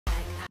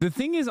The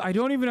thing is, I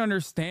don't even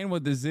understand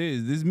what this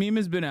is. This meme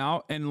has been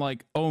out and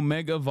like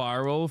omega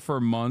viral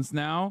for months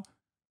now.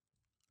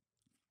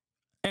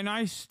 And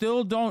I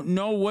still don't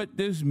know what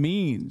this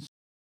means.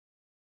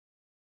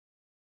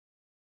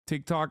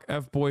 TikTok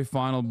F-boy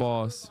final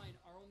boss.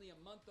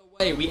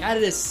 Hey, we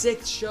added a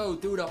 6th show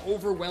due to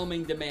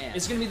overwhelming demand.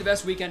 It's gonna be the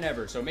best weekend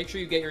ever, so make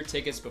sure you get your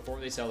tickets before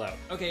they sell out.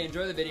 Okay,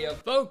 enjoy the video.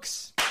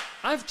 Folks,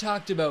 I've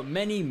talked about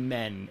many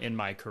men in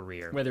my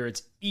career, whether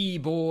it's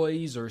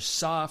e-boys or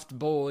soft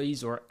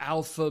boys or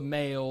alpha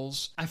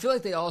males. I feel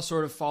like they all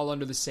sort of fall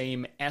under the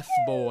same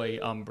F-boy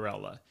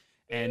umbrella.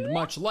 And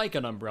much like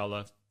an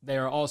umbrella, they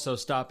are also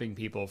stopping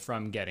people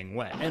from getting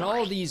wet. And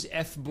all these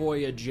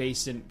F-boy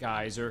adjacent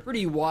guys are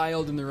pretty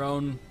wild in their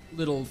own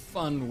little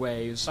fun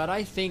ways, but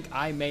I think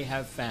I may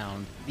have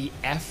found the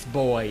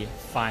F-boy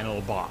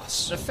final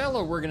boss. The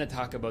fellow we're gonna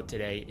talk about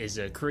today is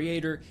a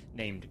creator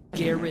named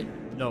Garrett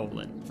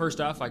Nolan. First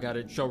off, I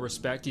gotta show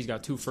respect. He's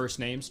got 2 first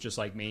names, just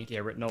like me,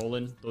 Garrett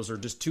Nolan. Those are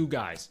just 2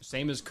 guys.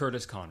 Same as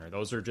Kurtis Connor.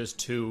 Those are just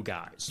 2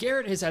 guys.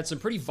 Garrett has had some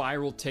pretty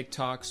viral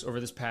TikToks over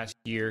this past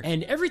year,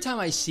 and every time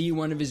I see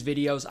one of his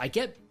videos, I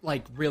get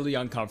like really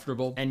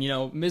uncomfortable. And you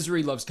know,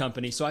 misery loves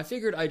company, so I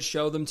figured I'd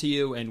show them to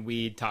you and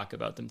we'd talk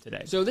about them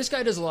today. So this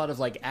guy does a lot of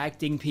like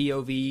acting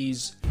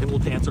POVs, and we'll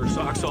dance our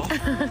socks off,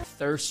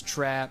 thirst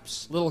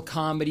traps, little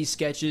comedy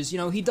sketches, you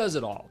know, he does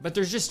it all. But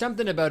there's just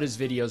something about his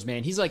videos,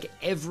 man. He's like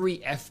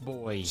every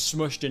F-boy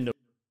smushed into.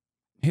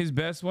 His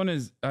best one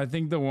is, I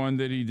think, the one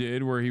that he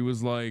did where he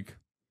was like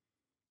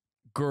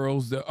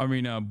boys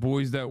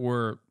that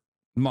were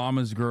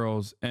mama's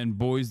girls and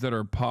boys that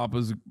are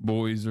papa's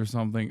boys or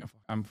something.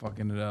 I'm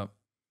fucking it up.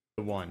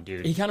 One,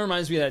 dude. He kind of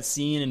reminds me of that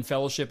scene in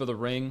Fellowship of the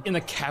Ring in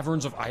the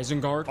caverns of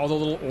Isengard. All the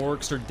little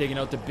orcs are digging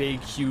out the big,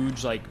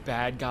 huge, like,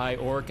 bad guy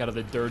orc out of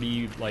the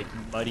dirty, like,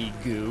 muddy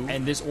goo.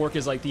 And this orc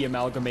is like the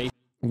amalgamation.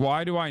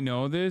 Why do I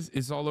know this?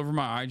 It's all over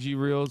my IG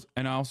reels,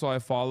 and also I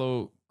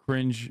follow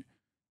cringe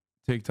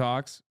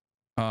TikToks,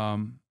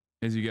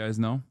 as you guys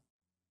know.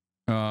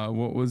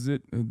 What was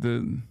it?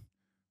 The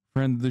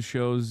friend of the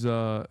show's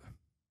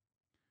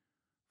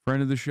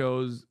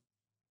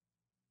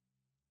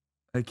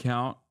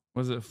account.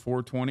 Was it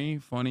 420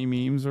 funny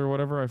memes or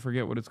whatever? I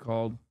forget what it's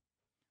called.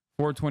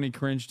 420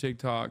 cringe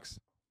TikToks.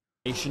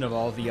 Of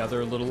all the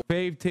other little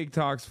fave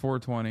TikToks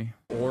 420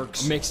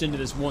 orcs mixed into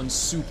this one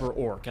super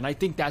orc, and I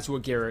think that's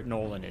what Garrett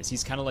Nolan is.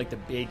 He's kind of like the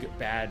big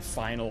bad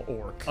final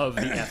orc of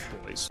the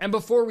F-boys. And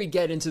before we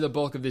get into the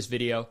bulk of this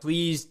video,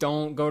 please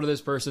don't go to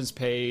this person's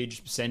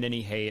page, send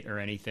any hate or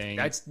anything.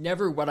 That's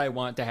never what I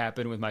want to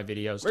happen with my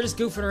videos. We're just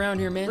goofing around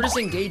here, man. We're just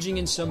engaging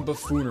in some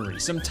buffoonery,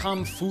 some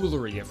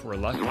tomfoolery if we're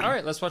lucky. All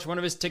right, let's watch one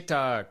of his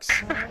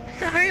TikToks.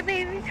 Sorry,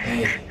 baby.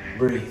 Hey,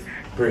 breathe.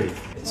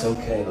 It's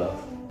okay,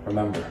 love.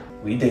 Remember,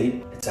 we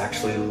date. It's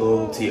actually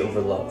loyalty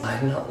over love.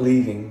 I'm not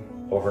leaving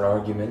over an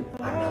argument.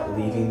 I'm not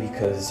leaving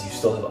because you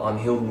still have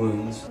unhealed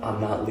wounds. I'm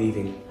not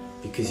leaving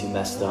because you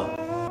messed up.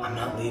 I'm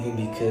not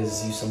leaving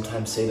because you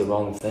sometimes say the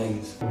wrong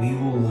things. We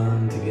will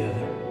learn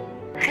together.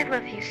 I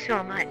love you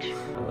so much.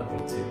 I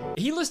love you too.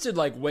 He listed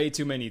like way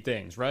too many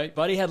things, right?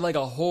 But he had like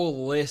a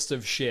whole list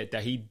of shit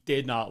that he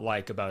did not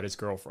like about his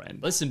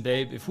girlfriend. Listen,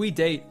 babe, if we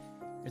date,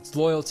 it's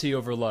loyalty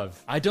over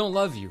love. I don't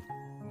love you,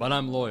 but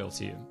I'm loyal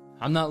to you.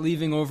 I'm not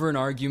leaving over an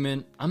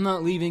argument. I'm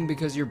not leaving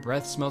because your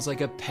breath smells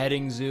like a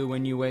petting zoo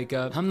when you wake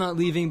up. I'm not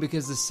leaving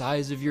because the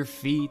size of your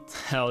feet.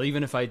 Hell,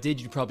 even if I did,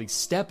 you'd probably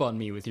step on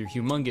me with your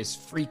humongous,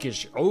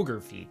 freakish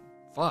ogre feet.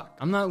 Fuck.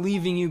 I'm not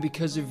leaving you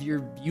because of your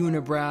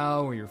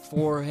unibrow or your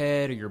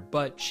forehead or your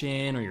butt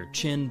chin or your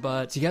chin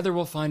butt. Together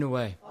we'll find a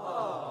way.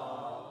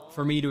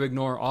 For me to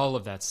ignore all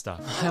of that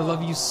stuff. I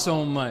love you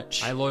so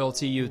much. I loyal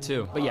to you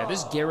too. But yeah,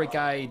 this Garrett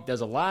guy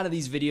does a lot of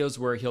these videos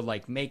where he'll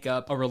like make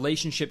up a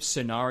relationship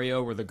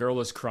scenario where the girl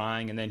is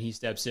crying and then he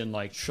steps in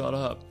like, shut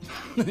up.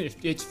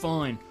 It's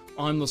fine.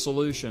 I'm the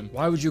solution.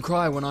 Why would you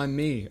cry when I'm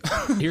me?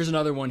 Here's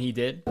another one he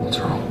did. What's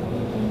wrong?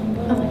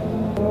 Nothing.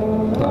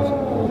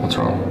 Love, what's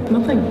wrong?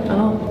 Nothing at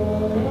all.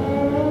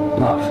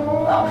 Love.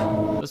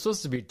 That's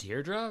supposed to be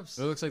teardrops?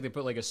 It looks like they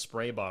put like a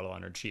spray bottle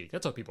on her cheek.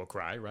 That's how people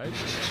cry, right?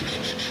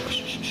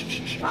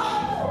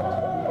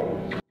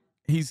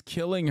 He's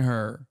killing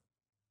her.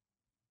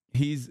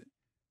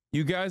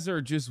 You guys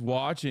are just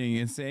watching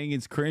and saying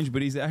it's cringe,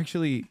 but he's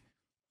actually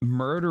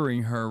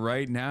murdering her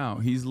right now.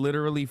 He's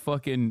literally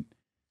fucking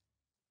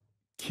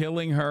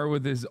killing her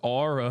with his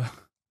aura.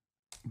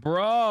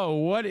 Bro,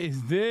 what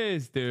is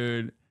this,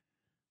 dude?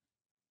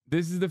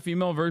 This is the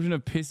female version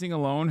of pissing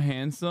alone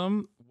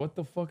handsome? What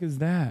the fuck is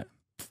that?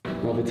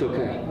 Love, it's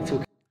okay. It's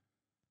okay.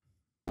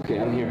 Okay,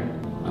 I'm here.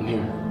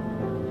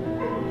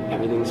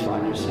 Everything's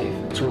fine. You're safe.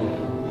 What's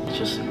wrong? I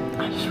just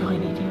really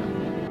need you.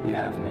 You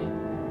have me.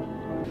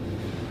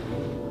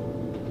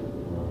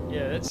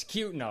 Yeah, that's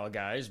cute and all,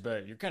 guys,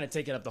 but you're kind of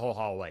taking up the whole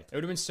hallway. It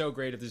would have been so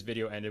great if this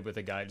video ended with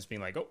a guy just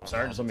being like, oh,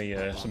 sorry, just let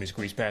me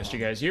squeeze past you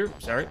guys here.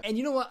 Sorry. And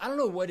you know what? I don't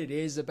know what it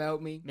is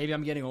about me. Maybe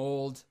I'm getting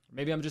old.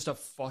 Maybe I'm just a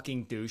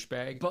fucking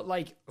douchebag. But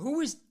like,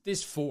 who is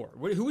this for?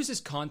 Who is this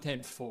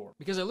content for?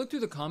 Because I looked through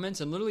the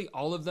comments and literally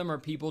all of them are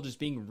people just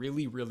being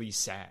really, really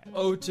sad.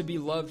 Oh, to be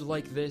loved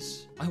like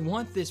this. I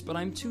want this, but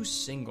I'm too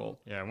single.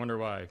 Yeah, I wonder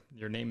why.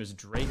 Your name is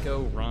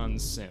Draco Ron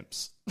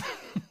Simps.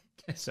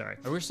 Sorry.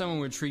 I wish someone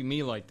would treat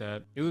me like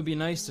that. It would be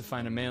nice to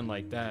find a man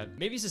like that.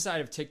 Maybe it's the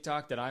side of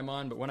TikTok that I'm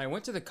on, but when I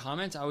went to the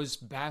comments, I was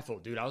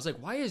baffled, dude. I was like,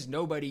 why is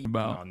nobody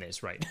on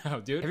this right now,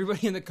 dude?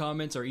 Everybody in the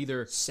comments are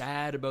either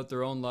sad about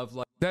their own love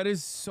life. That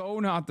is so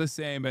not the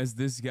same as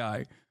this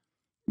guy.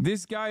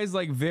 This guy is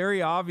like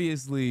very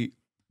obviously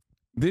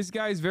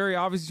trying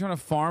to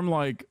farm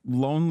like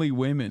lonely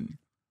women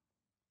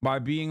by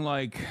being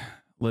like,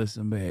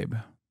 listen, babe.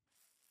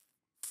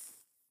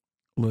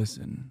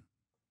 Listen.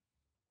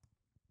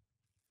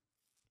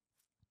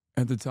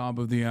 At the top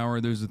of the hour,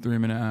 there's a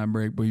 3-minute ad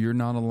break, but you're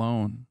not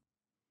alone.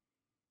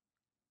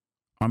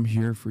 I'm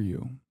here for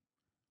you.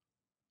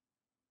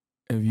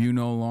 If you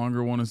no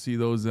longer want to see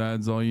those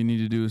ads, all you need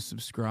to do is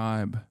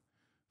subscribe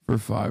for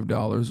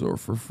 $5 or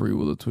for free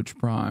with a Twitch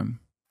Prime.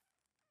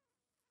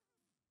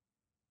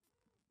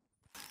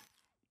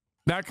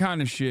 That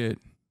kind of shit.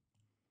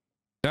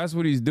 That's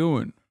what he's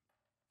doing.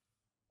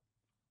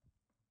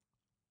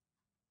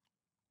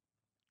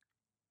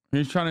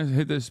 He's trying to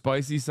hit the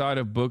spicy side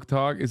of book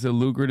talk. It's a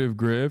lucrative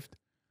grift.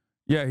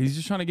 Yeah, he's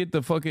just trying to get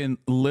the fucking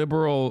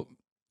liberal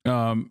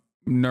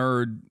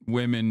nerd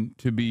women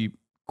to be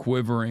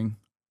quivering.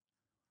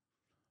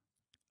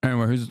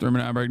 Anyway, here's the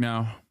 3-minute ad break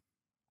now.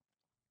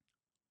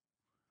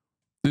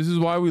 This is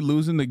why we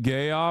losing the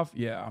gay off?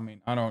 Yeah, I mean,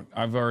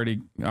 I've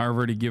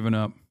already given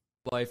up.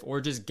 Life,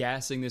 or just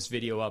gassing this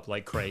video up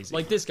like crazy.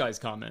 Like this guy's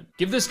comment.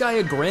 Give this guy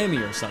a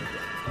Grammy or something.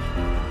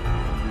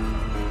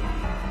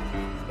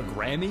 A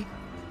Grammy?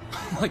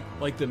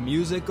 like the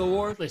music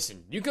award?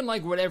 Listen, you can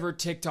like whatever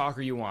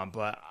TikToker you want,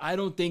 but I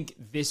don't think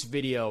this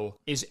video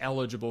is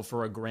eligible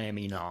for a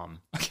Grammy nom.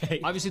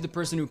 Okay? Obviously, the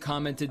person who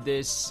commented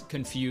this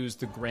confused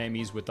the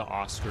Grammys with the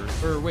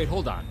Oscars. Or wait,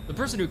 hold on. The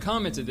person who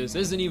commented this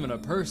isn't even a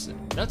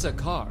person. That's a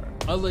car.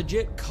 A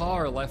legit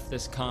car left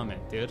this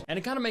comment, dude. And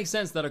it kind of makes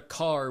sense that a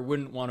car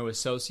wouldn't want to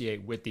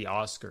associate with the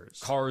Oscars.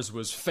 Cars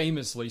was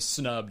famously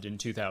snubbed in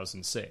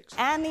 2006.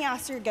 And the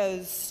Oscar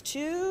goes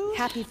to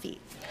Happy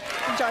Feet,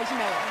 George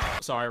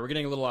Miller. Sorry, we're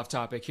getting a little off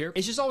topic here.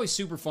 It's just always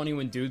super funny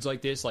when dudes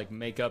like this like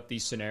make up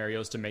these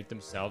scenarios to make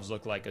themselves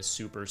look like a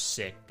super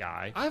sick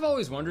guy. I've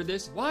always wondered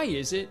this. Why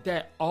is it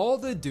that all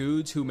the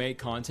dudes who make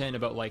content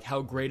about like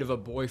how great of a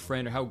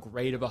boyfriend or how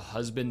great of a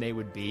husband they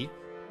would be,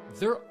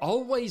 they're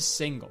always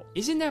single?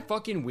 Isn't that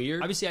fucking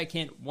weird? Obviously, I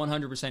can't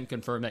 100%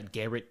 confirm that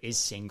Garrett is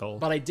single,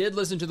 but I did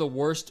listen to the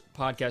worst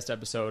podcast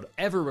episode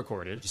ever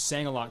recorded. Just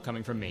saying a lot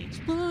coming from me.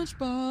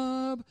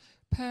 SpongeBob,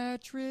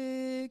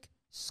 Patrick,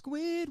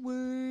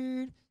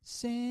 Squidward,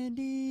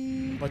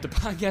 Sandy. But the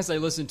podcast I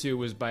listened to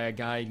was by a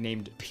guy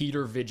named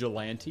Peter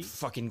Vigilante.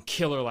 Fucking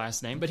killer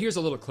last name. But here's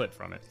a little clip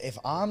from it. If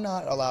I'm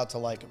not allowed to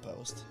like a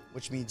post,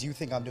 which means you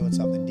think I'm doing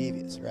something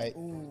devious, right?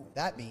 Ooh.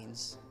 That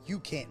means you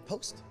can't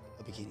post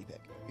a bikini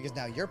pic because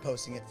now you're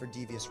posting it for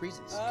devious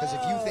reasons. Because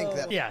if you think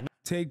that... Yeah.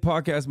 Take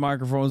podcast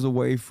microphones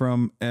away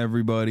from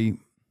everybody.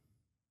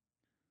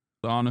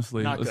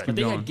 Honestly, not let's good. keep But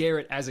they going. had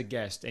Garrett as a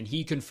guest, and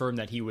he confirmed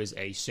that he was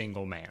a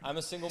single man. I'm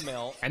a single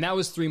male. And that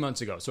was 3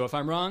 months ago. So if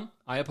I'm wrong,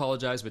 I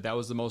apologize, but that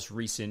was the most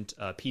recent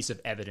piece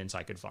of evidence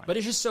I could find. But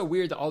it's just so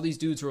weird that all these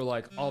dudes who are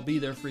like, I'll be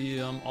there for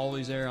you, I'm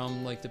always there,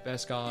 I'm like the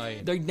best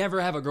guy. They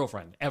never have a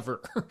girlfriend, ever.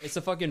 It's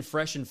a fucking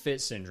fresh and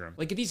fit syndrome.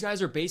 Like if these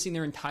guys are basing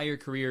their entire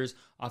careers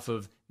off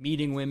of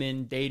meeting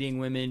women, dating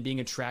women,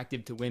 being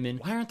attractive to women,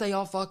 why aren't they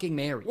all fucking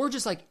married? Or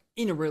just like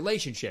in a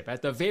relationship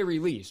at the very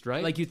least,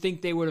 right? Like you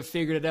think they would have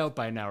figured it out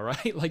by now,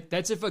 right? Like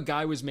that's if a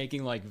guy was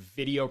making like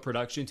video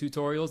production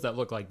tutorials that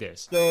look like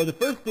this. So the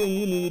first thing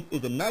you need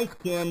is a nice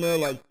camera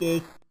like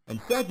this. And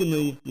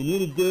secondly, you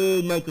need a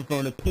good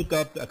microphone to pick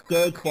up a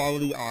good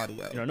quality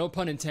audio. You know, no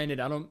pun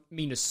intended, I don't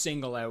mean to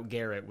single out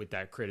Garrett with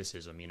that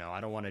criticism, you know? I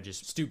don't want to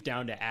just stoop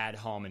down to ad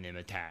hominem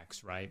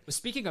attacks, right? But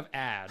speaking of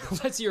ad,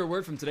 let's hear a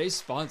word from today's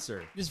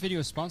sponsor. This video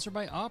is sponsored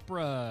by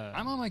Opera.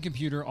 I'm on my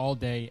computer all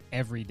day,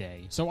 every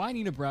day, so I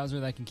need a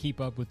browser that can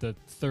keep up with the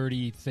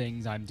 30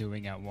 things I'm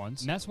doing at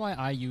once, and that's why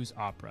I use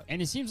Opera.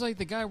 And it seems like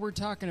the guy we're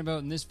talking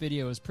about in this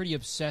video is pretty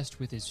obsessed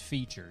with his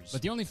features,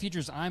 but the only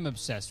features I'm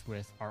obsessed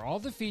with are all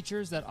the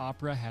features that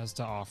Opera has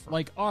to offer,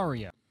 like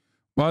Aria.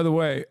 By the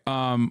way,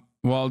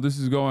 while this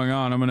is going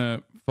on, I'm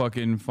gonna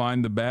fucking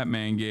find the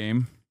Batman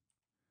game.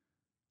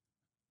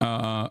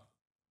 I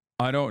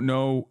don't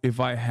know if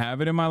I have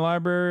it in my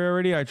library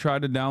already. I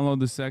tried to download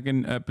the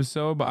second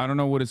episode, but I don't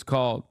know what it's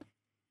called.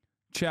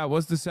 Chat,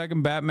 what's the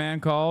second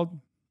Batman called?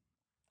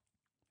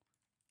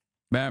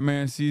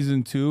 Batman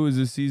season 2? Is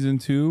it season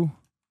 2?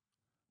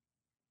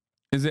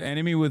 Is it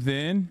Enemy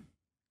Within?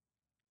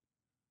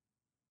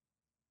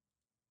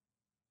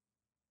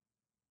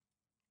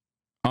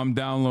 I'm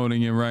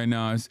downloading it right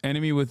now. It's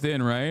Enemy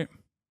Within, right?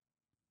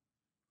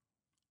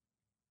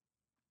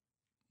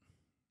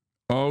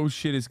 Oh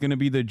shit, it's gonna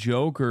be the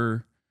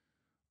Joker.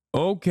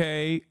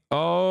 Okay,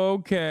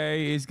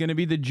 it's gonna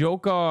be the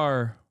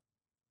Joker.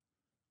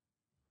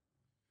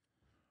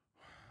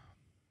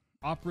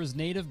 Opera's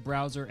native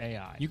browser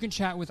AI. You can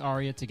chat with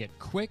Aria to get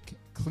quick,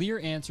 clear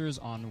answers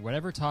on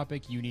whatever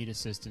topic you need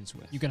assistance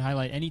with. You can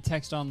highlight any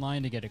text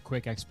online to get a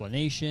quick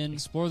explanation,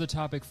 explore the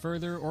topic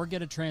further, or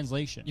get a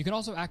translation. You can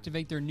also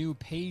activate their new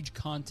page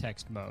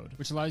context mode,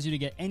 which allows you to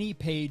get any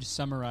page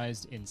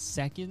summarized in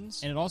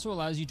seconds, and it also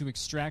allows you to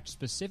extract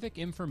specific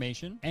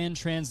information and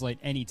translate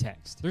any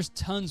text. There's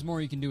tons more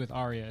you can do with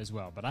Aria as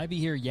well, but I'd be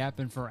here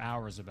yapping for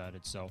hours about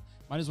it, so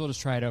might as well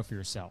just try it out for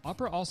yourself.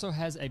 Opera also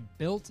has a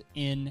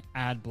built-in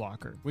ad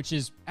blocker, which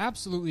is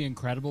absolutely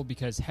incredible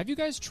because have you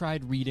guys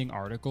tried reading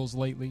articles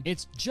lately?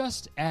 It's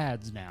just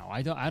ads now.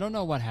 I don't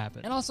know what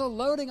happened. And also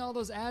loading all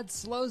those ads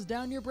slows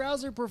down your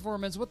browser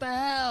performance. What the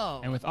hell?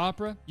 And with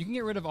Opera, you can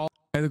get rid of all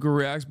Ethical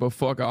reacts, but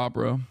fuck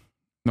Opera.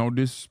 No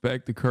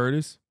disrespect to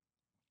Kurtis.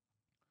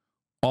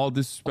 All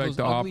disrespect those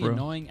to ugly, Opera.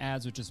 annoying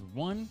ads with just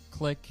one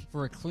click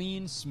for a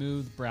clean,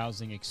 smooth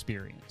browsing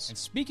experience. And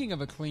speaking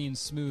of a clean,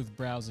 smooth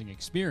browsing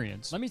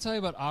experience, let me tell you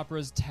about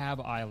Opera's Tab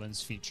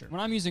Islands feature.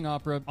 When I'm using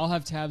Opera, I'll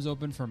have tabs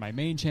open for my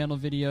main channel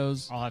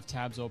videos. I'll have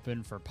tabs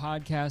open for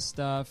podcast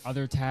stuff,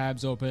 other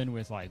tabs open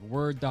with like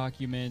Word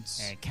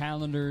documents and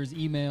calendars,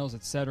 emails,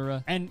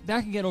 etc. And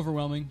that can get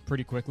overwhelming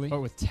pretty quickly.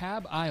 But with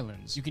Tab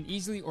Islands, you can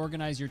easily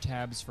organize your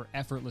tabs for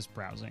effortless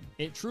browsing.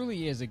 It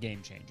truly is a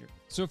game changer.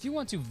 So if you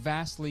want to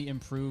vastly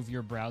improve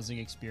your browsing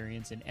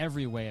experience in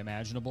every way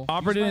imaginable,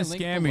 Opera didn't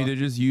scam me. They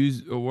just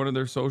used one of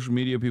their social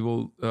media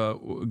people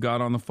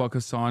got on the fuck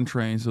Hasan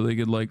train so they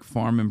could like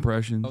farm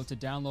impressions. To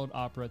download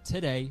Opera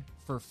today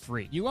for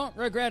free. You won't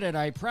regret it,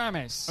 I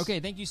promise. Okay,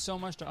 thank you so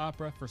much to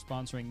Opera for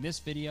sponsoring this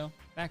video.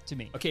 Back to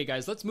me. Okay,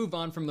 guys, let's move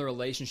on from the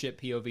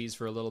relationship POVs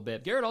for a little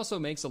bit. Garrett also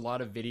makes a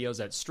lot of videos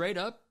that straight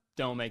up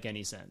don't make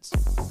any sense.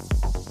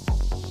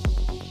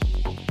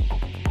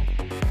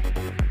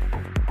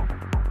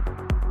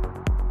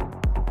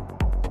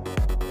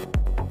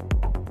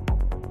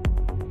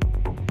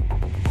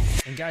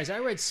 And guys, I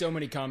read so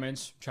many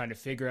comments trying to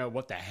figure out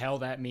what the hell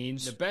that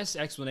means. The best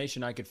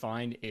explanation I could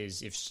find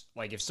is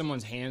if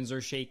someone's hands are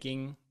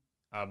shaking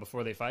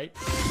before they fight.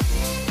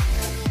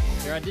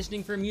 They're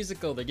auditioning for a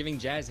musical. They're giving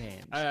jazz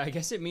hands. I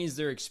guess it means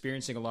they're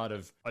experiencing a lot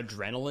of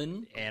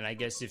adrenaline. And I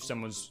guess if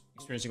someone's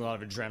experiencing a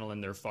lot of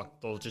adrenaline,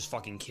 they'll just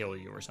fucking kill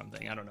you or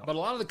something. I don't know. But a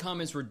lot of the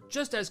comments were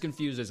just as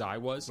confused as I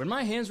was. When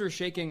my hands were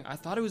shaking, I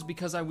thought it was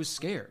because I was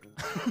scared.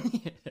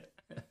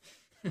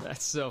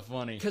 That's so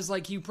funny. Because,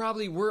 like, you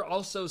probably were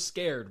also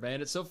scared,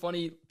 man. It's so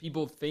funny.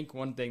 People think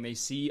one thing. They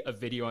see a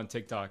video on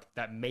TikTok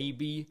that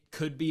maybe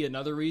could be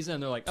another reason.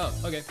 And they're like, oh,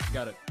 okay,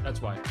 got it.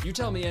 That's why. You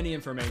tell me any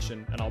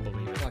information and I'll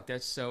believe it. Fuck,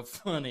 that's so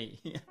funny.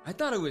 I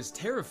thought I was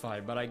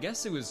terrified, but I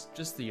guess it was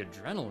just the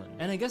adrenaline.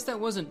 And I guess that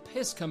wasn't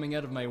piss coming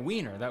out of my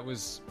wiener. That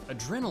was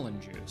adrenaline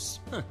juice.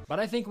 Huh. But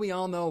I think we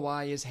all know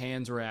why his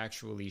hands were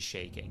actually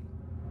shaking.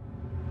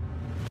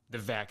 The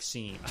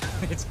vaccine.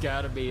 It's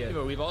gotta be it.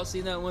 But we've all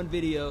seen that one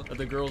video of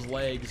the girl's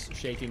legs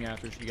shaking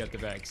after she got the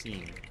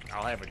vaccine.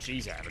 I'll have what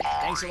she's having.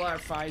 Thanks a lot,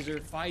 Pfizer.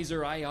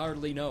 Pfizer, I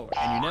hardly know her.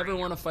 And you never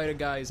want to fight a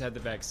guy who's had the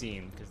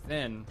vaccine, because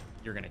then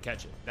you're gonna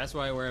catch it. That's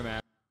why I wear a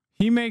mask.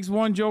 He makes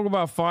one joke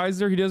about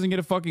Pfizer. He doesn't get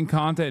a fucking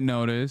content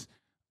notice.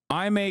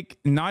 I make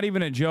not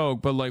even a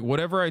joke, but like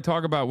whenever I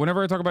talk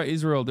about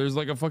Israel, there's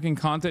like a fucking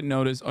content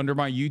notice under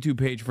my YouTube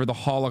page for the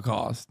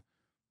Holocaust.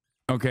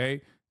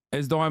 Okay?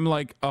 As though I'm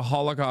like a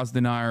Holocaust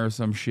denier or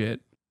some shit.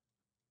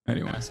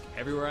 Anyway.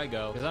 Everywhere I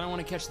go, because I don't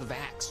want to catch the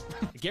vax.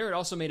 Garrett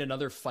also made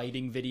another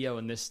fighting video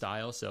in this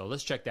style, so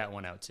let's check that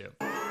one out too.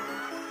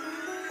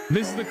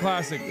 This is the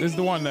classic. This is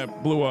the one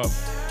that blew up.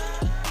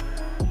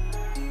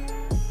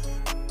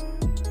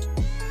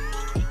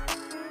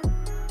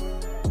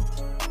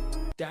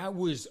 That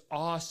was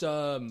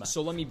awesome.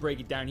 So let me break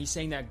it down. He's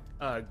saying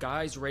that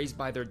guys raised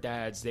by their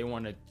dads, they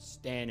want to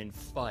stand and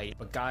fight,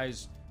 but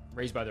guys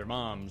raised by their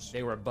moms,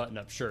 they wear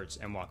button-up shirts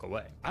and walk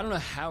away. I don't know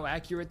how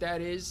accurate that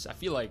is. I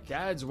feel like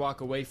dads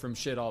walk away from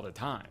shit all the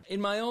time.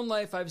 In my own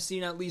life, I've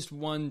seen at least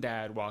one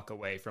dad walk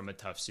away from a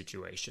tough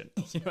situation.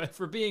 You know, if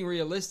we're being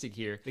realistic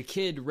here, the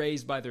kid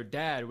raised by their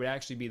dad would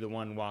actually be the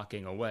one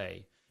walking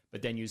away.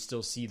 But then you'd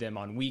still see them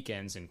on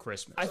weekends and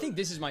Christmas. I think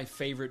this is my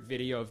favorite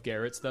video of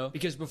Garrett's though,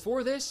 because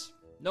before this,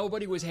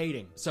 nobody was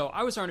hating. So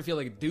I was starting to feel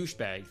like a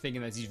douchebag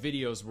thinking that these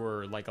videos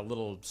were like a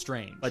little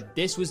strange. But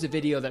this was the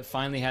video that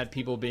finally had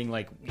people being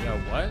like, you know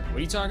what? What are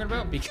you talking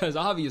about? Because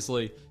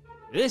obviously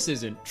this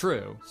isn't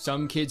true.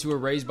 Some kids who were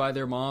raised by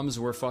their moms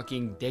were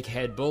fucking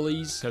dickhead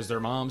bullies because their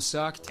moms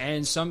sucked.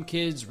 And some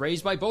kids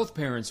raised by both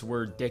parents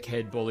were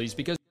dickhead bullies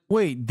because...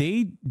 Wait,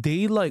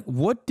 they like,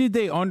 what did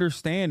they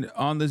understand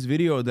on this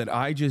video that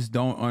I just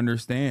don't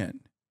understand?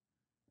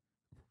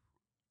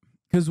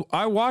 Because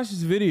I watched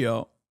this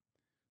video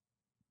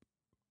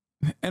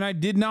and I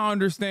did not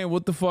understand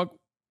what the fuck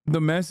the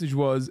message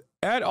was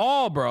at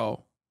all,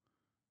 bro.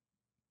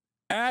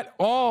 At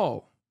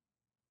all.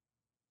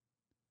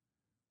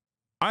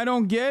 I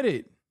don't get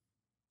it.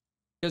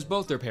 because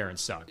both their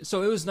parents suck.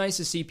 So it was nice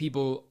to see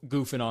people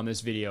goofing on this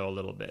video a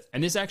little bit.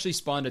 And this actually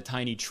spawned a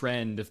tiny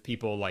trend of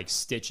people like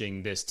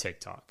stitching this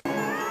TikTok.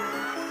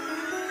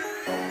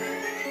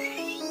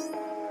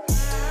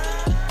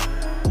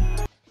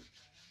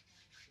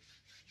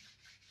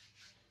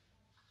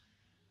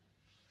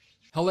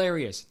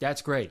 Hilarious.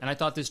 That's great. And I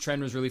thought this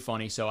trend was really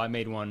funny, so I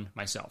made one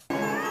myself.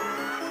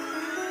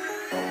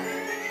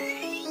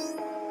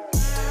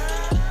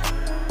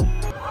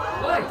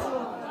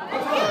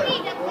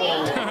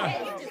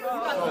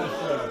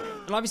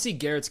 And obviously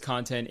Garrett's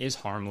content is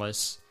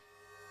harmless.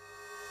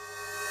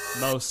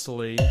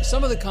 Mostly.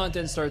 Some of the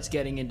content starts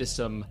getting into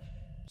some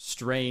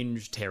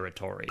strange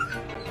territory.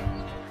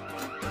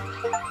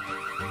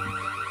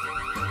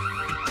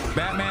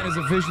 Batman is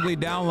officially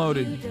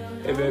downloaded.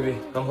 Hey baby,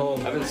 I'm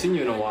home. I haven't seen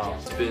you in a while.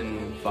 It's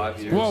been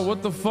 5 years. Whoa,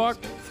 what the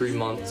fuck? 3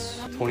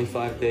 months,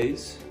 25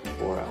 days,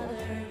 4 hours.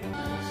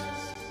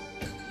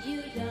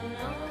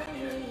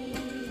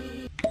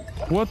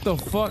 What the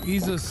fuck?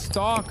 He's a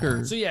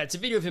stalker. So yeah, it's a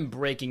video of him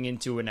breaking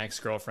into an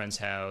ex-girlfriend's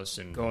house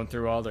and going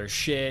through all their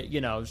shit,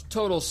 you know,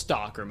 total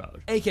stalker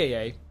mode.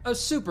 AKA, a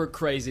super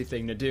crazy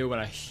thing to do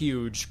and a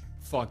huge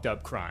fucked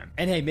up crime.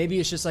 And hey, maybe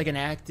it's just like an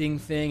acting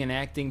thing, an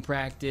acting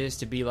practice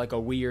to be like a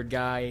weird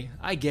guy.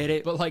 I get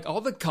it, but like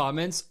all the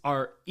comments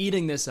are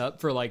eating this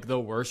up for like the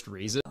worst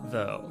reason.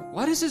 Though,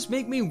 why does this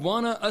make me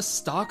want a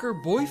stalker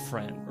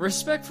boyfriend?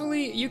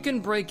 Respectfully, you can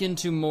break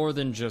into more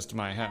than just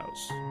my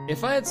house.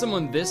 If I had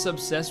someone this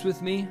obsessed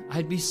with me,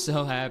 I'd be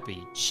so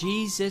happy.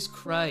 Jesus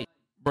Christ.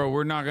 Bro,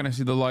 we're not gonna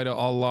see the light of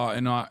Allah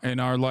in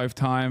our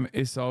lifetime.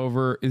 It's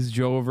over. It's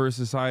over.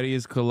 Society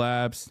has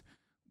collapsed.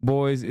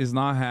 Boys, it's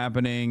not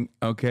happening.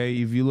 Okay,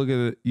 if you look at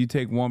it, you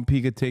take one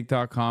peek at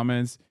TikTok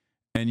comments,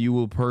 and you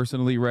will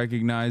personally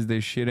recognize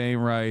this shit ain't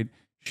right.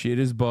 Shit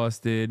is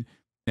busted,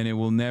 and it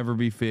will never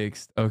be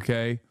fixed.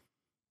 Okay,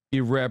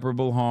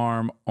 irreparable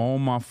harm. Oh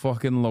my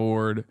fucking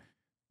Lord,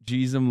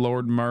 Jesus,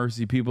 Lord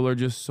mercy. People are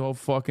just so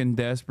fucking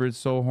desperate,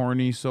 so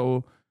horny,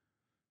 so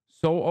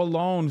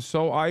alone,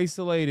 so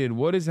isolated.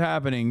 What is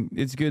happening?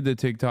 It's good that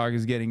TikTok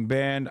is getting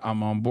banned.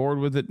 I'm on board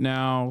with it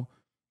now.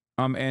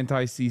 I'm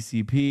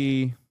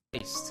anti-CCP.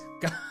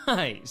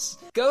 Guys,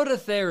 go to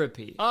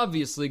therapy.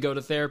 Obviously go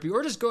to therapy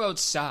or just go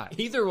outside.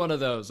 Either one of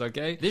those,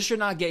 okay? This should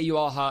not get you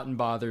all hot and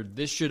bothered.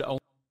 This should only...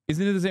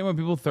 Isn't it the same when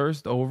people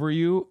thirst over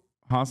you?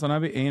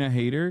 HasanAbi ain't a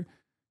hater?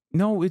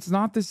 No, it's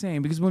not the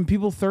same, because when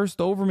people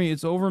thirst over me,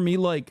 it's over me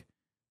like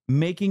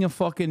making a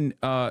fucking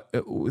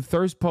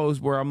thirst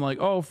post where I'm like,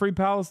 oh, free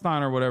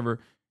Palestine or whatever.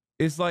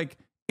 It's like,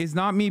 it's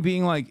not me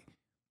being like,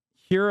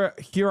 here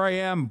I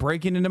am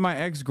breaking into my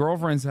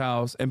ex-girlfriend's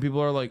house, and people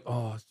are like,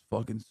 oh, it's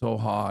fucking so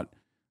hot.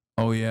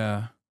 Oh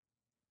yeah.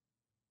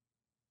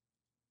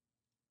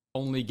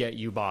 Only get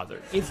you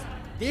bothered. If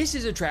this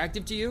is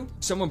attractive to you,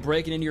 someone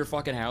breaking into your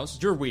fucking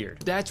house, you're weird.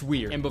 That's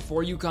weird. And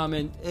before you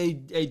comment,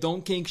 hey,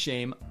 don't kink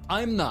shame,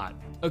 I'm not,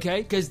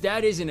 okay? Because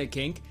that isn't a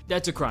kink,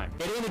 that's a crime.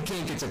 But in a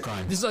kink, it's a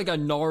crime. This is like a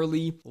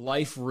gnarly,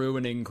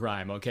 life-ruining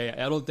crime, okay?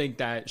 I don't think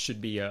that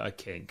should be a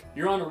kink.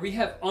 Your Honor, we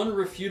have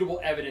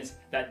unrefutable evidence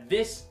that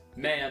this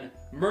man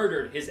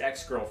murdered his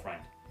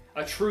ex-girlfriend.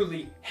 A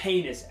truly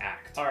heinous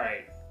act. All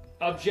right.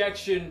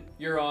 Objection,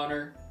 Your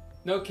Honor.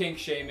 No kink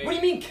shaming. What do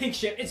you mean kink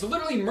shaming? It's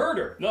literally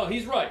murder. No,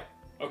 he's right.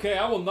 Okay,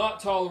 I will not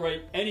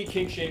tolerate any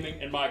kink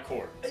shaming in my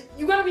court.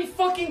 You gotta be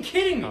fucking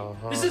kidding me.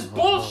 This is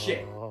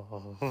bullshit.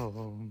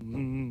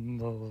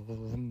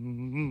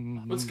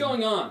 What's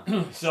going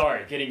on?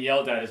 Sorry, getting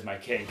yelled at is my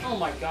kink. Oh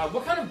my god,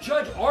 what kind of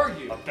judge are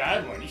you? A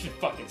bad one, you should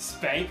fucking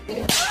spank.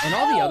 And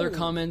all the other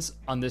comments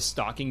on this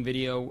stalking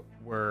video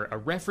were a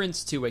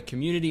reference to a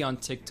community on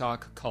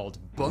TikTok called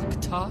Book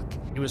Talk.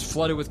 It was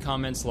flooded with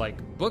comments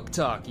like, Book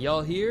Talk,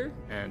 y'all here?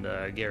 And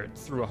Garrett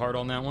threw a heart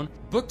on that one.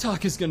 Book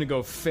Talk is gonna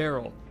go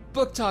feral.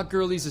 Book Talk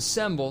girlies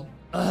assemble.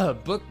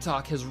 Book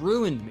Talk has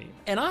ruined me.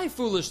 And I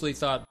foolishly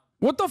thought,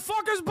 what the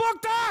fuck is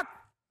Book Talk?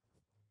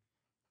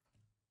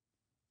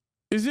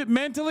 Is it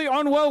mentally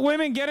unwell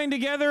women getting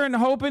together and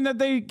hoping that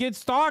they get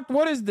stalked?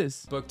 What is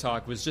this? Book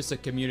Talk was just a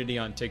community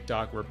on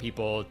TikTok where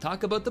people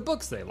talk about the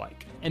books they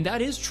like. And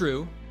that is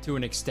true to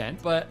an extent,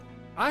 but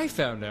I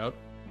found out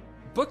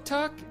Book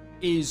Talk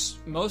is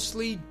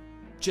mostly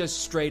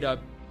just straight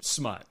up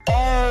smut.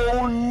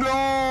 Oh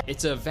no!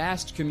 It's a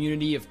vast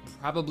community of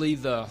probably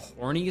the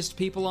horniest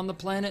people on the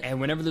planet, and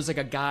whenever there's like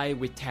a guy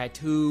with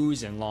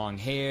tattoos and long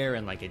hair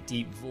and like a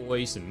deep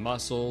voice and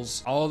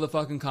muscles, all the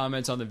fucking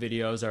comments on the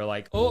videos are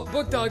like, oh,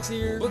 Book Talk's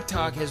here. Book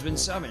Talk has been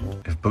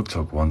summoned. If Book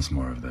Talk wants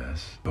more of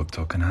this, Book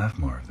Talk can have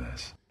more of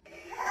this.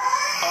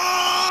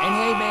 And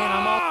hey man,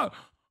 I'm all...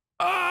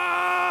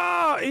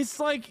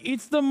 It's like,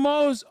 it's the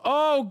most,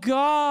 oh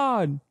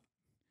God.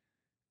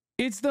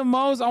 It's the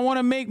most, I want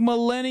to make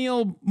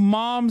millennial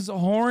moms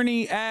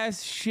horny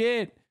ass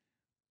shit.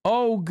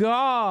 Oh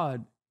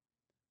God.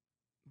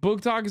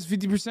 Book Talk is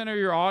 50% of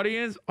your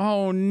audience?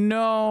 Oh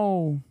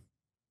no.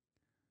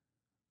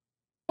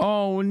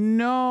 Oh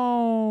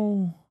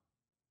no.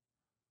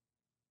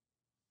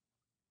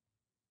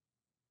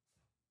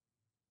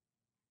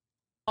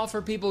 All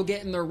for people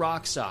getting their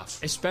rocks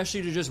off,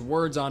 especially to just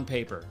words on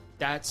paper.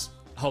 That's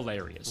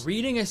hilarious.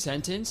 Reading a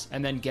sentence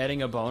and then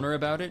getting a boner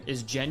about it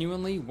is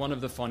genuinely one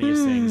of the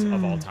funniest things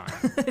of all time.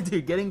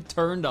 Dude, getting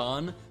turned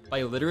on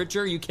by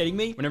literature, are you kidding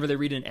me? Whenever they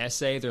read an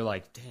essay, they're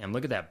like, damn,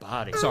 look at that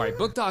body. Sorry,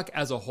 book talk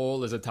as a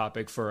whole is a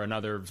topic for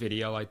another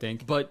video, I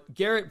think. But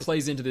Garrett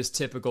plays into this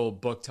typical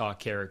book talk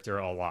character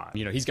a lot.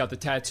 You know, he's got the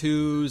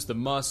tattoos, the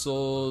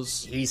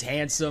muscles, he's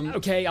handsome.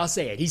 Okay, I'll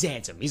say it, he's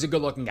handsome. He's a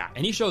good looking guy.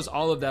 And he shows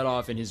all of that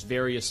off in his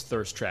various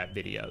thirst trap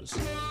videos.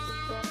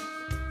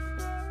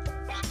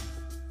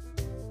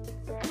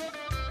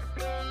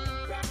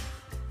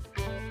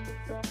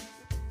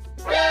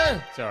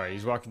 Sorry,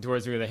 he's walking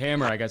towards me with a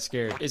hammer. I got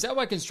scared. Is that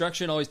why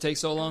construction always takes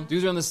so long?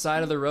 Dudes are on the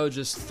side of the road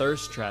just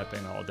thirst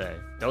trapping all day.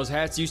 Those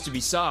hats used to be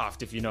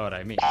soft, if you know what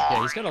I mean.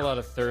 Yeah, he's got a lot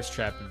of thirst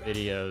trapping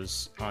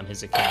videos on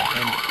his account.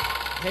 And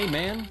hey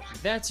man,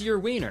 that's your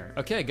wiener.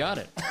 Okay, got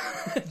it.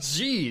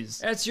 Jeez,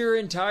 that's your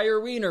entire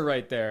wiener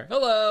right there.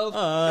 Hello.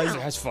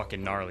 That's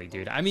fucking gnarly,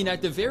 dude. I mean,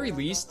 at the very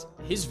least,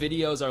 his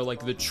videos are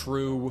like the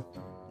true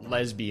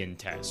lesbian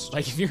test.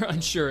 Like, if you're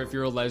unsure if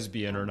you're a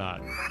lesbian or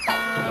not,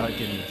 I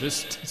can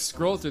just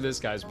scroll through this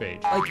guy's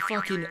page. Like,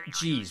 fucking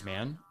jeez,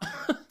 man.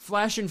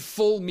 Flashing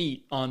full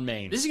meat on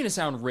main. This is gonna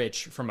sound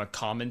rich from a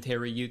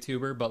commentary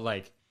YouTuber, but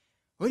like,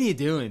 what are you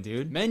doing,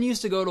 dude? Men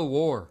used to go to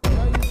war.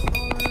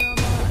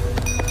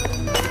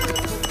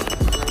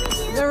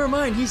 Never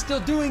mind, he's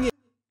still doing it.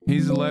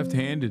 He's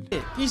left-handed.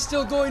 He's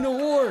still going to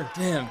war.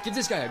 Damn, give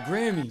this guy a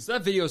Grammy. So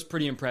that video is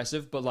pretty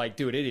impressive, but like,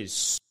 dude, it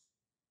is.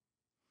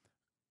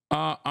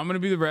 I'm gonna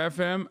be the Rat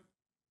Fam,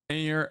 and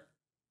you're,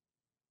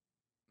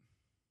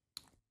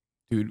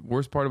 dude.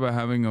 Worst part about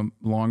having a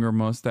longer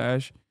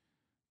mustache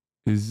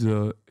is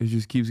it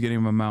just keeps getting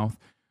in my mouth.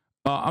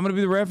 I'm gonna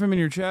be the Rat Fam in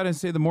your chat and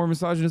say the more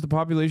misogynist the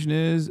population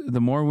is,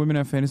 the more women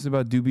have fantasies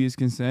about dubious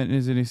consent, and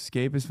is an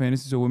escapist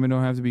fantasy so women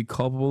don't have to be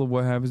culpable of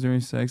what happens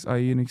during sex,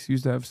 i.e., an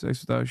excuse to have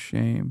sex without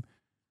shame.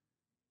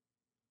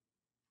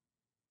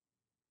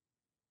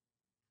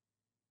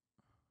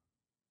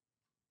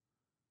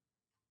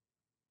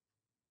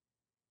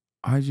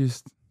 I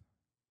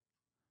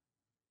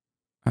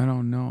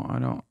don't know. I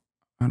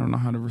don't know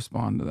how to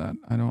respond to that.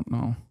 I don't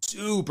know.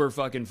 Super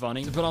fucking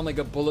funny to put on like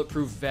a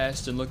bulletproof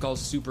vest and look all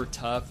super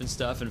tough and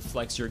stuff and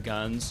flex your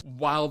guns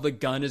while the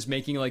gun is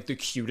making like the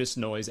cutest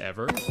noise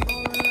ever.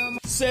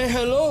 Say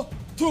hello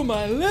to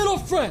my little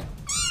friend.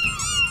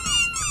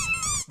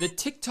 The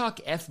TikTok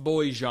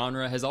F-boy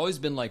genre has always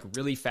been like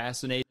really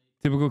fascinating.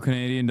 Typical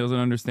Canadian doesn't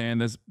understand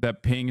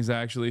that ping is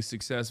actually a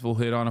successful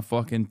hit on a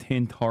fucking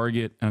tin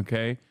target,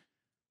 okay?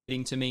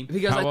 To me,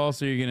 because how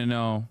else are you gonna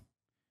know?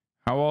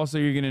 How else are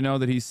you gonna know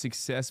that he's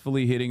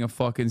successfully hitting a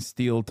fucking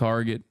steel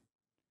target?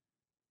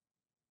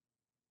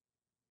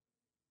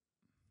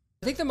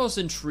 I think the most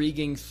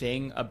intriguing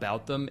thing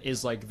about them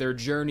is like their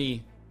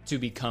journey to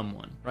become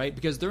one, right?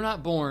 Because they're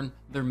not born,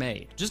 they're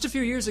made. Just a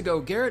few years ago,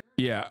 Garrett.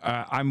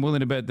 Yeah, I'm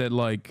willing to bet that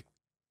like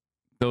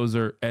those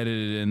are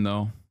edited in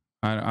though.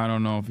 I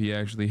don't know if he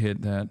actually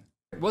hit that.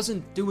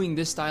 Wasn't doing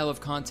this style of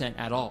content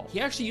at all.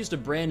 He actually used to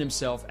brand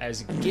himself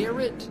as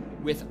Garrett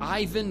with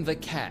Ivan the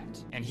cat,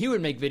 and he would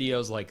make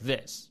videos like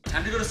this.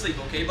 Time to go to sleep,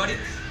 okay, buddy?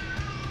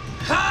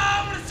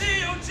 I wanna see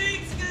your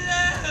cheeks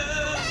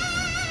glow.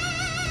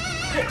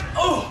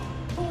 Oh!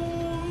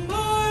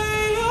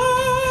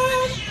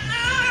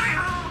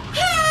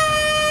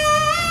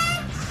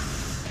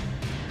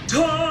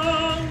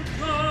 Tongue,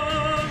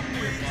 oh,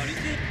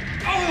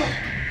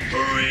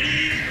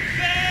 pretty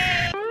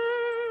bad.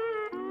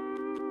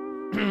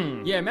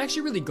 Yeah, I'm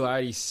actually really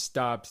glad he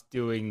stopped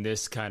doing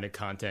this kind of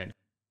content.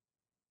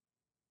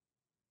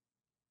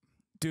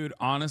 Dude,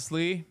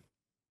 honestly,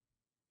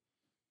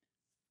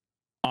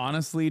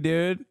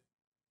 dude,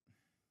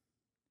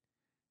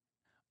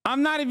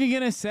 I'm not even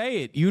gonna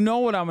say it. You know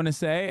what I'm gonna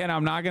say, and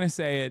I'm not gonna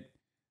say it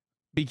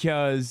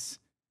because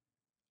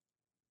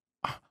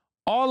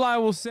all I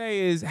will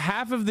say is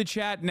half of the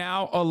chat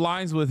now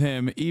aligns with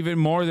him even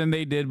more than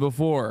they did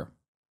before.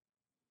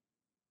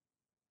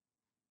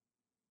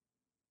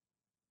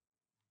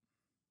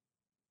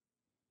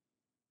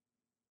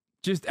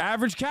 Just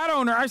average cat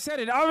owner. I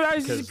said it. I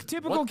was just a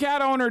typical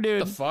cat owner,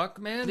 dude. The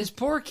fuck, man? This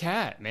poor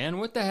cat, man.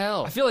 What the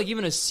hell? I feel like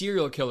even a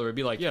serial killer would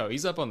be like, yo,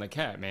 he's up on the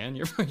cat, man.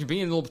 You're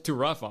being a little too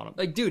rough on him.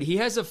 Like, dude, he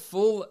has a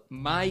full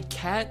My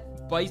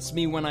Cat Bites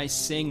Me When I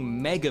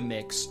Sing mega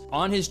mix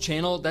on his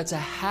channel that's a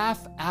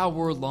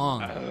half-hour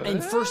long.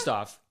 And first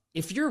off,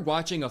 if you're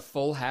watching a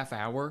full half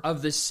hour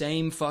of the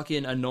same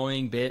fucking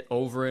annoying bit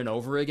over and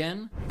over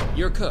again,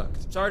 you're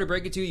cooked. Sorry to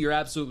break it to you, you're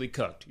absolutely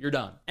cooked. You're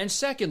done. And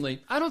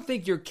secondly, I don't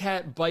think your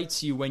cat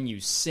bites you when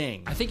you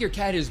sing. I think your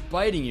cat is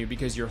biting you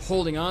because you're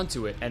holding on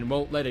to it and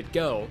won't let it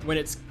go when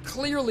it's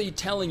clearly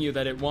telling you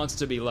that it wants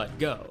to be let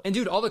go. And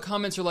dude, all the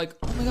comments are like,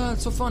 oh my god,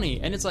 it's so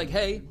funny. And it's like,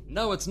 hey,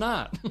 no, it's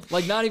not.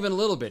 Like, not even a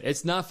little bit.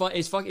 It's not fun.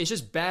 It's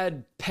just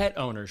bad pet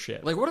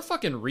ownership. Like, what a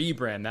fucking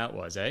rebrand that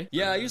was, eh?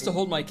 Yeah, I used to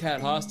hold my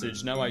cat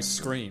hostage, now I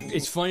scream.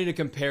 It's funny to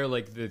compare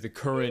like the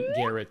current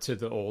Garrett to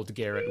the old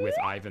Garrett with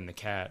Ivan the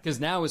cat, because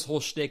now his his whole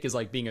shtick is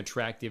like being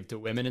attractive to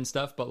women and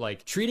stuff, but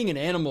like treating an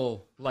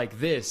animal like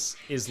this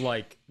is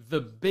like the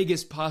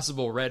biggest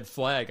possible red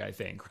flag, I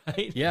think,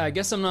 right? Yeah, I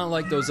guess I'm not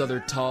like those other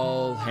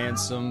tall,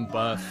 handsome,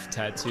 buff,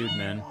 tattooed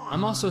men.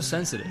 I'm also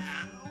sensitive.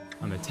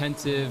 I'm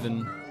attentive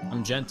and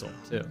I'm gentle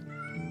too.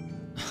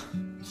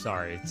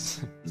 Sorry,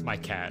 it's my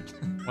cat.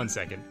 1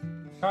 second.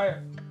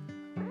 Kaya.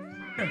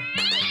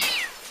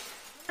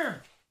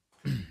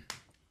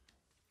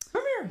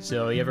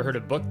 So you ever heard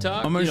of book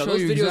talk? I'm gonna show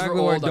those you videos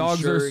exactly were why old. I'm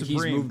dogs are sure he's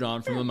supreme. moved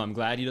on from them. I'm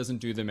glad he doesn't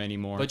do them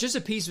anymore. But just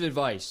a piece of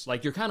advice,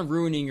 like you're kind of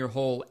ruining your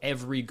whole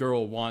every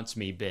girl wants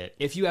me bit.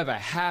 If you have a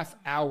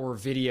half-hour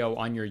video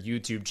on your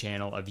YouTube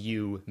channel of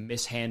you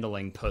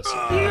mishandling pussy.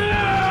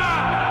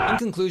 In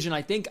conclusion,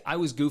 I think I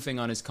was goofing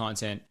on his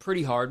content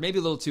pretty hard, maybe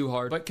a little too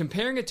hard, but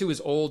comparing it to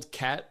his old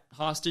cat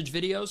hostage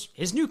videos,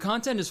 his new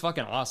content is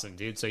fucking awesome,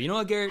 dude. So you know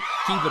what, Garrett?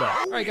 Keep it up.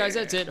 All right, guys,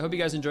 that's it. Hope you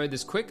guys enjoyed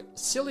this quick,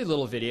 silly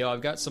little video.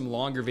 I've got some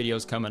longer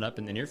videos coming up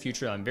in the near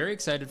future I'm very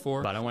excited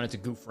for, but I wanted to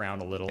goof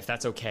around a little, if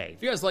that's okay.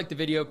 If you guys liked the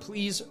video,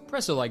 please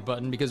press the like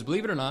button, because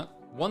believe it or not,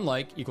 1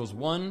 like equals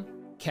 1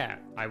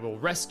 cat I will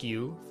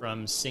rescue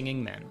from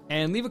singing men.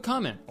 And leave a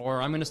comment,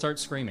 or I'm gonna start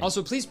screaming.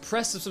 Also, please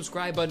press the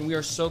subscribe button. We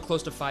are so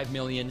close to 5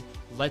 million.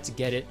 Let's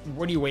get it.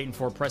 What are you waiting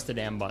for? Press the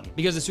damn button.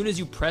 Because as soon as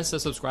you press the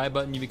subscribe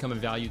button, you become a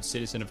valued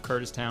citizen of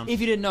Kurtistown. If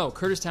you didn't know,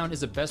 Kurtistown is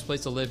the best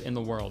place to live in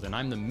the world, and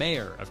I'm the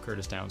mayor of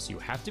Kurtistown, so you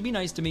have to be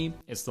nice to me.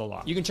 It's the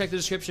law. You can check the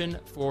description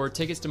for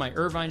tickets to my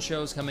Irvine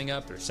shows coming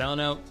up. They're selling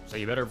out, so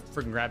you better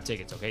freaking grab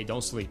tickets, okay?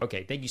 Don't sleep.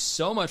 Okay, thank you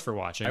so much for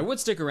watching. I would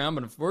stick around,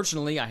 but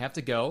unfortunately, I have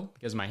to go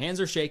because my hands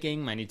are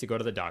shaking. I need to go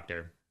to the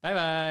doctor.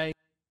 Bye-bye.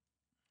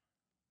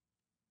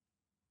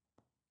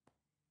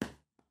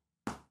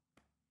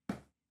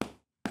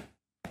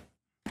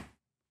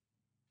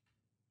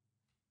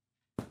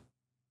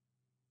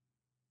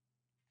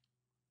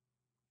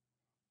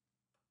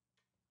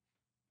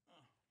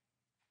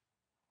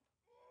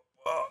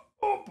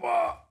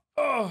 Opa.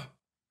 Oh,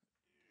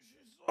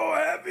 she's so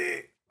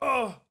heavy.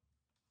 Oh,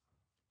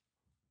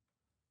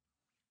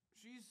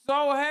 she's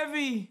so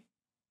heavy.